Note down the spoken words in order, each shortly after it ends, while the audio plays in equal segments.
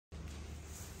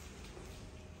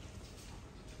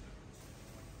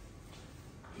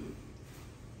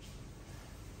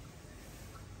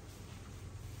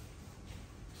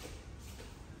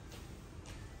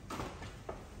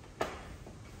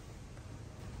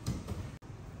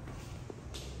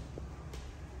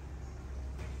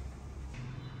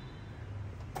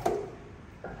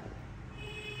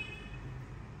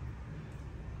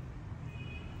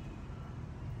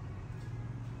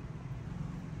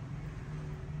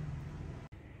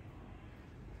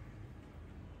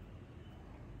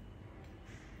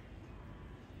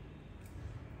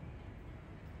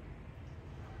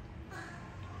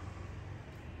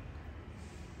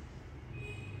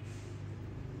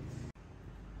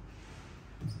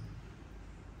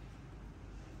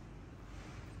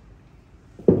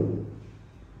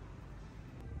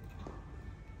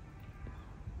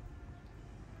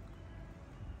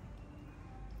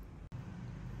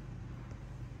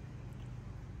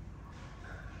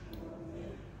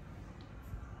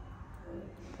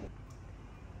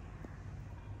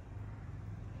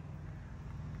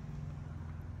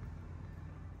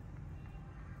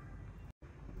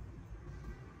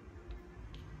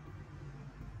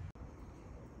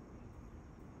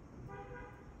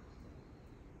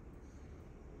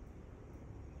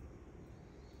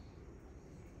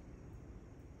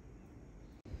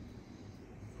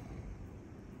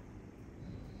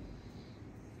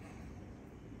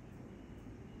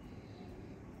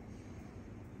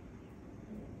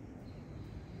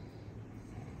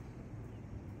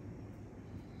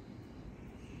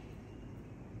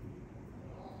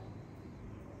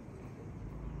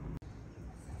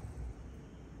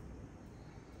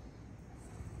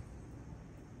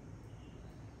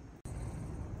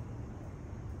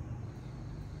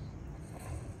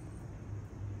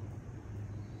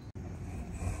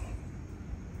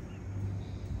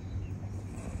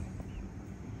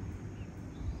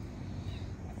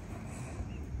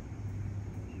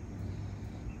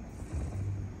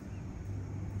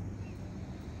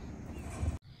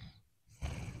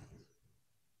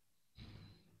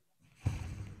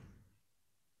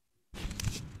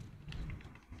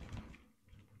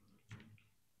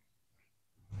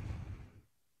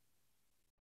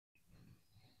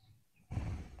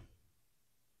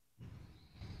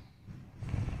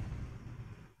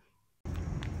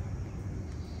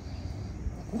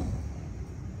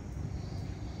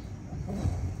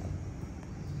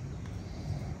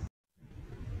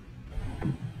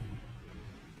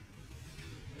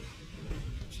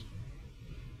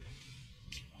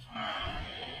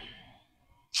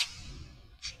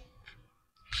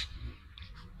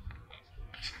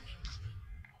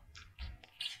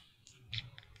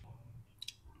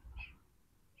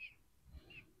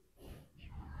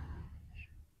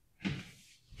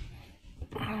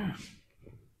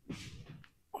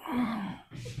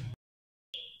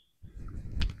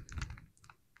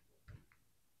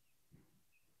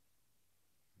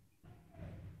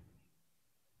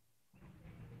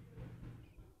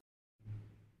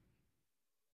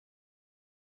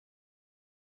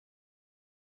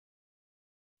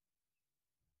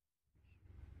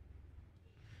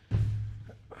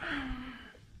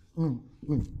Ừ,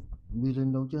 ừ. Đi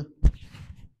lên đâu chưa?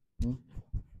 Ừ,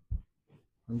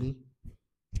 đi.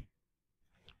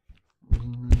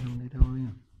 Lên đây thôi.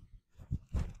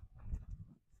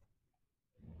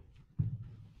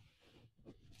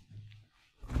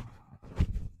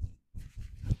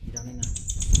 Đi ra đây nè.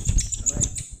 Ở đây.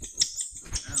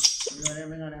 Nào, đi ngồi đây,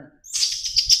 đi ngồi đây.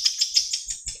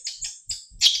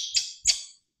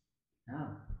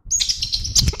 Nào.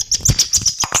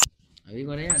 Đi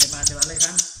ngồi đây để bà lấy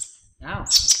khăn. Nào.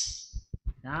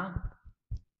 Nào.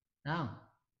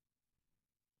 Nào.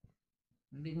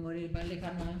 Đi ngồi đi bà lấy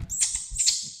khăn mà.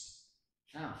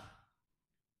 Nào.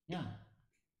 Nhá.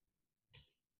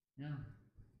 Nhá.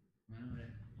 Nào đây.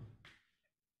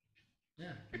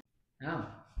 Nhá.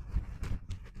 Nào.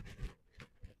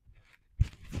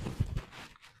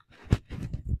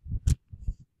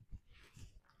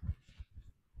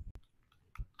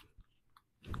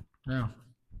 Nào.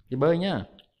 Đi bơi nhá.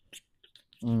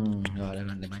 Rồi đây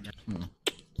là để bà nhặt. Nó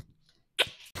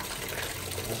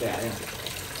trẻ đây.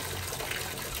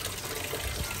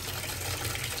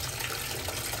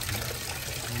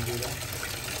 Đi đó.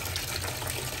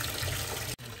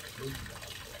 Đi.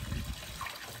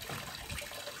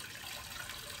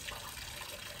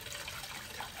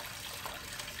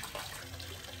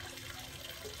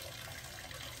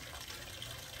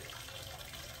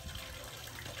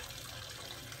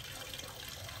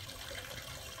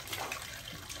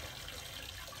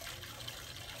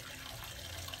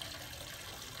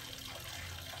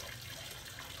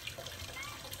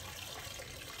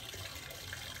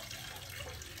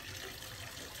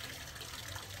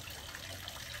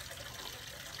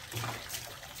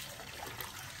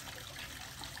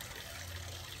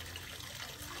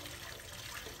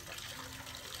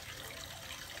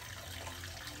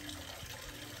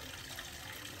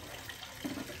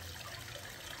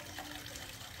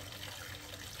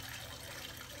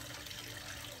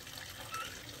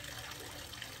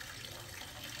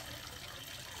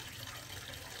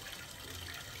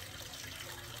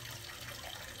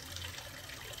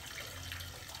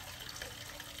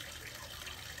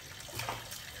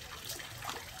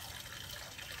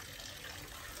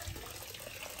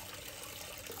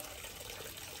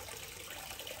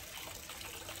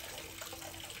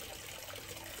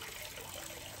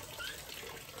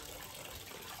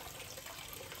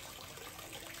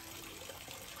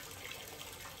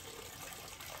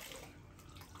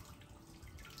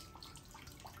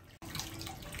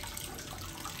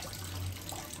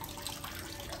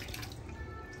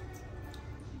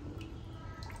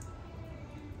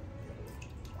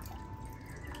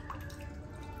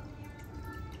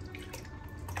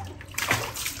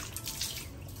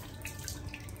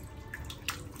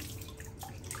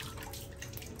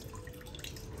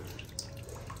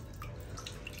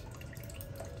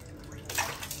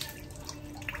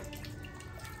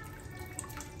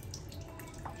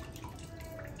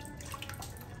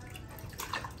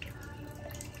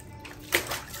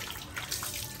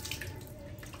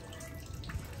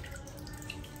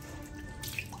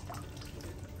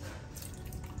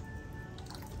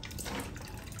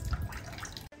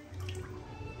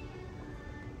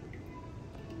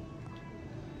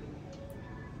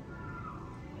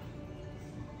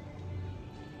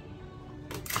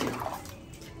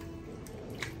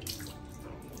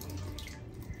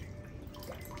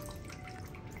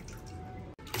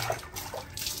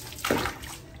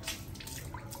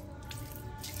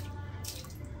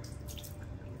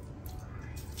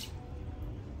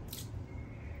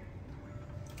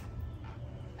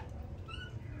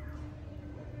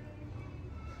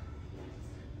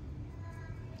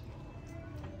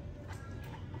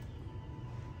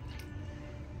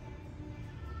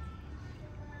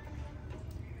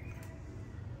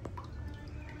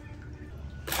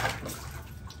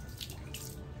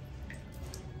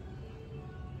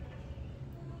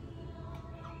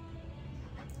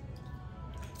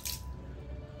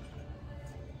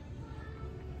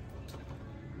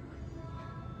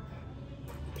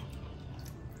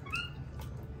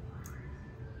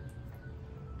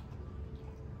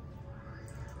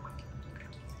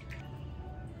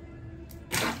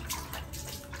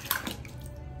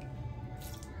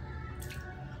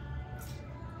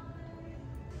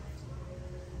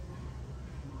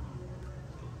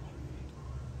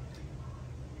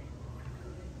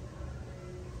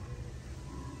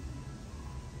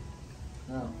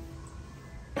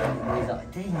 Bơi giỏi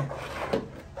thế nhỉ.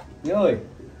 Nhớ ơi,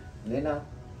 lên nào.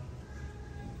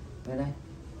 Lên đây.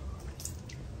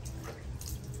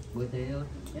 Bơi thế thôi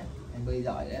nhé. Anh bơi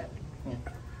giỏi đấy nhé.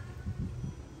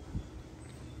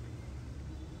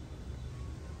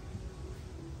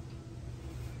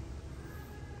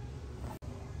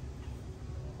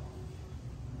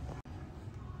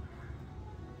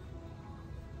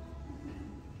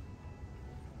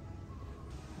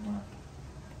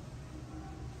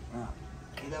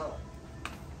 rồi.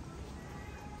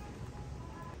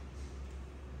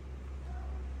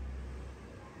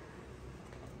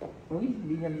 Ui,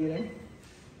 đi nhầm gì đấy?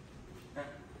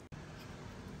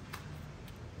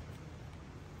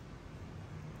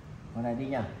 Con này đi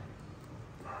nhỉ?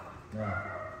 Rồi.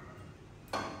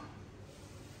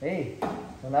 Đi,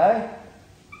 con đấy.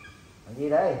 Làm gì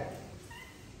đây?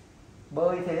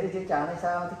 Bơi thế thì chơi chán hay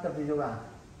sao? Thích tập thể dục à?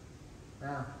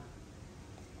 Nào.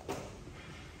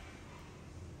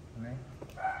 Đấy.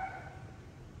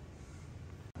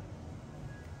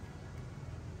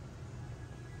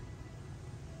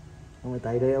 Ông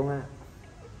tay đây ông ạ.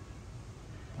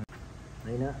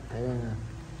 Đây nữa, thấy đây nè.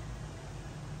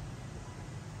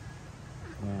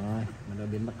 Rồi, mình đã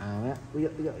biến mặc áo á. Ui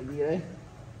giời, gì đấy?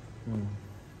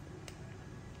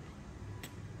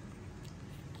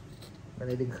 Bạn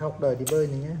này đừng khóc, đợi đi bơi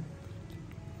này nhé.